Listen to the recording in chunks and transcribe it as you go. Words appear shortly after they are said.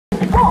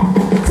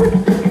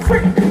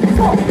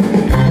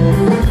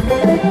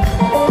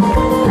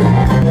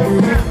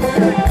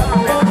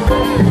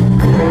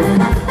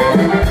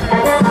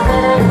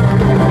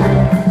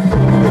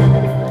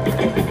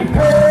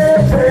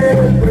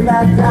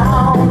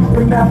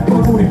bring that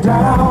booty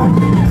down.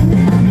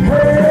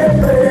 Hey,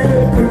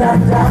 baby, bring that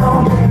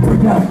down,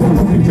 bring that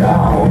booty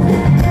down.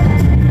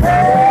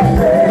 Hey,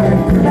 baby,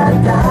 bring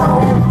that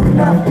down, bring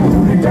that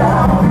booty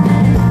down.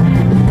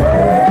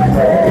 Hey,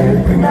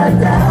 baby, bring that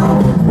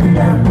down, bring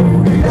that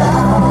booty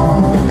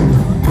down.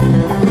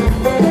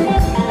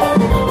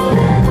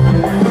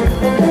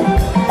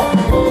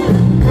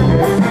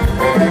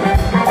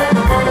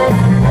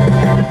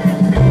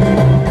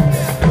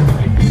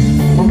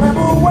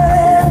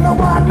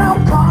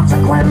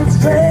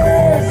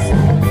 Consequences.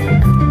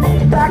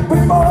 Back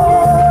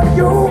before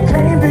you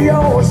came to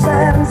your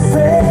senses,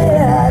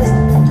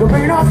 there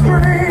ain't no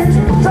strings,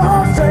 so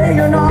say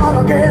you're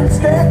not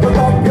against it. Look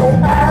up your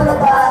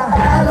alibi,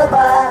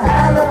 alibi,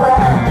 alibi.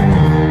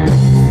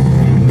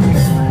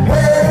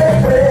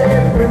 Hey,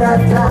 hey, bring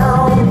that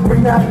down,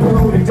 bring that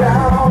booty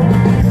down.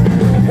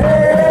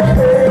 Hey,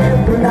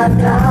 hey, bring that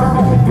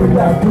down, bring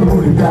that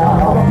booty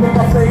down. Put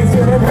my face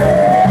in it.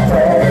 Hey,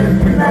 hey,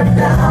 bring that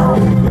down,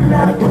 bring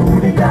that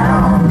booty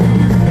down.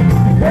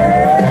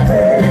 Hey,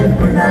 hey,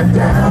 bring that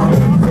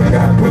down, bring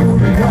that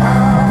booty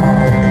down.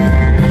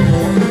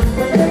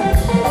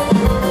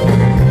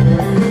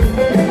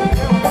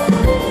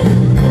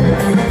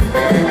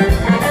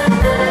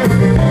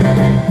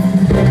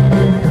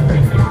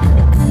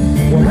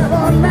 We'll have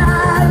a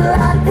night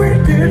like we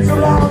did so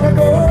long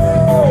ago.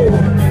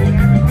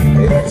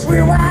 Let's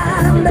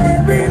rewind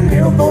and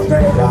relive those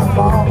days I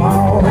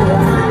fall.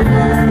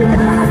 You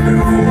gotta do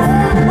what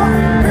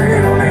you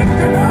don't need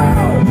to know.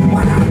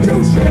 Why don't you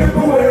slip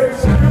away,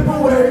 slip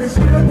away,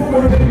 slip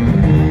away?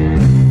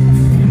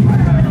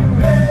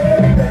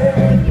 Hey,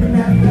 baby, bring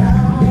that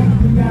down,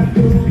 bring that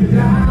booty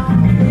down.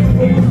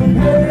 Hey, baby,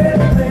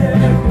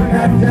 bring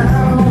that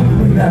down,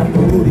 bring that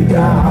booty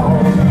down.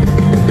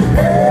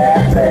 Hey,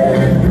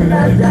 baby, bring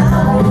that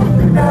down,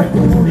 bring that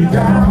booty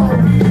down.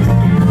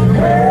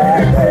 Hey,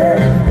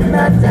 baby, bring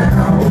that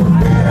down,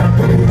 bring that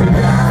booty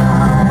down.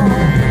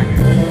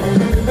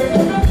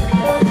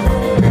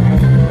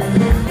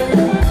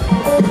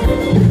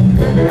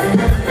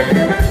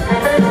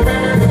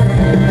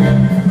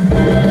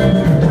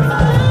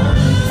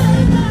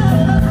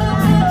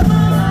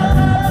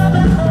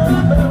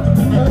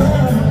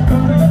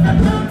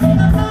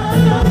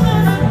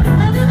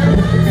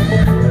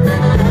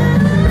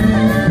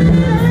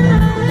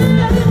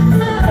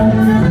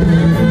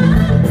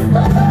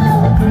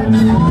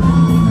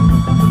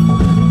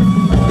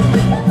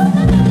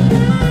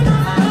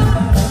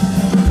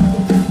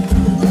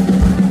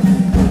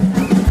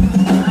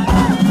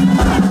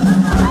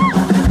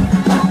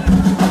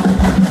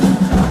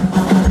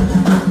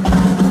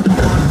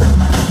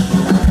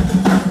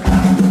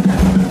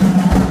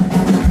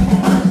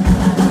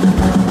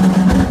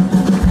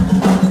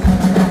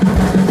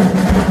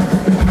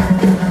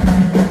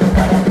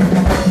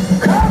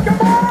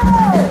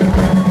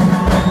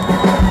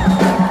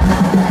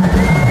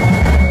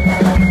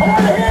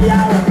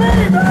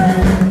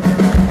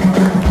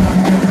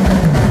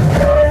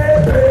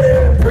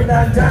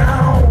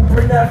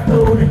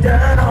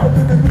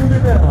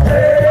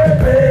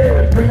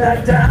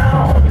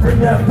 Bring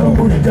that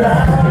booty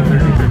down.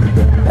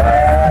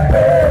 Hey,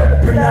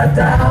 baby, bring that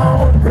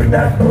down, bring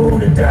that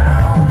booty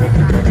down.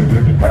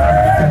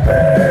 Hey,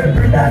 baby,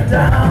 bring that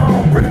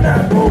down, bring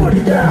that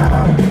booty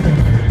down.